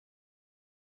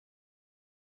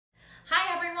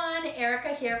Hi everyone, Erica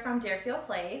here from Deerfield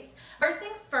Place. First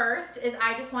things first is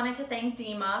I just wanted to thank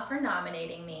Dima for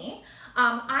nominating me.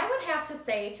 I would have to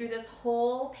say through this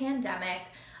whole pandemic,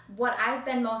 what I've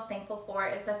been most thankful for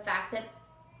is the fact that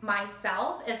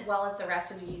myself as well as the rest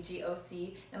of the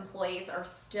UGOC employees are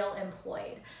still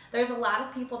employed. There's a lot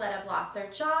of people that have lost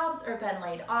their jobs or been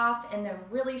laid off and they're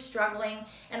really struggling,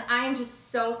 and I am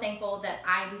just so thankful that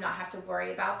I do not have to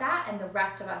worry about that and the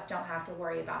rest of us don't have to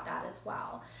worry about that as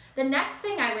well. The next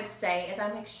thing I would say is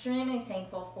I'm extremely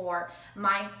thankful for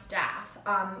my staff.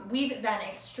 We've been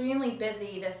extremely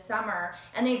busy this summer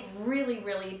and they've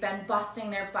really been busting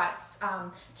their butts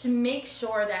to make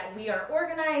sure that we are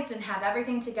organized and have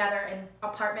everything together and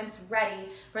apartments ready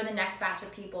for the next batch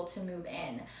of people to move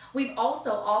in. We've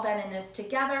also all been in this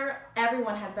together.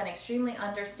 Everyone has been extremely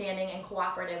understanding and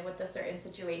cooperative with the certain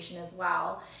situation as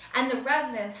well. And the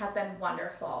residents have been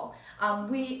wonderful.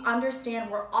 We understand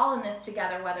we're all in this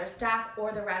together, whether staff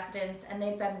or the residents, and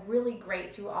they've been really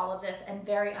great through all of this and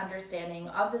very understanding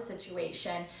of the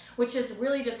situation, which has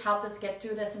really just helped us get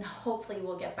through this, and hopefully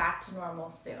we'll get back to normal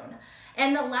soon.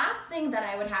 And the last thing that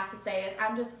I would have to say is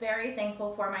I'm just very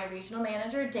thankful for my regional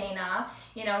manager, Dana.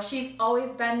 You know, she's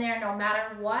always been there no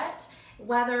matter what.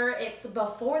 Whether it's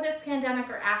before this pandemic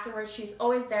or afterwards, she's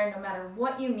always there no matter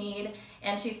what you need,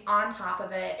 and she's on top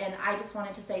of it. And I just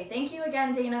wanted to say thank you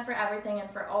again, Dana, for everything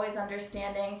and for always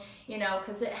understanding, you know,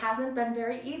 because it hasn't been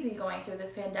very easy going through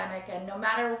this pandemic, and no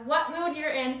matter what mood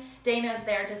you're in, Dana is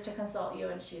there just to consult you,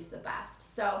 and she's the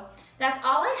best. So that's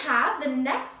all I have. The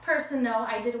next person, though,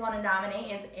 I did want to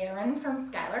nominate is Erin from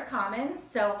Schuyler Commons.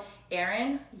 So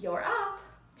Erin, you're up.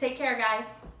 Take care, guys.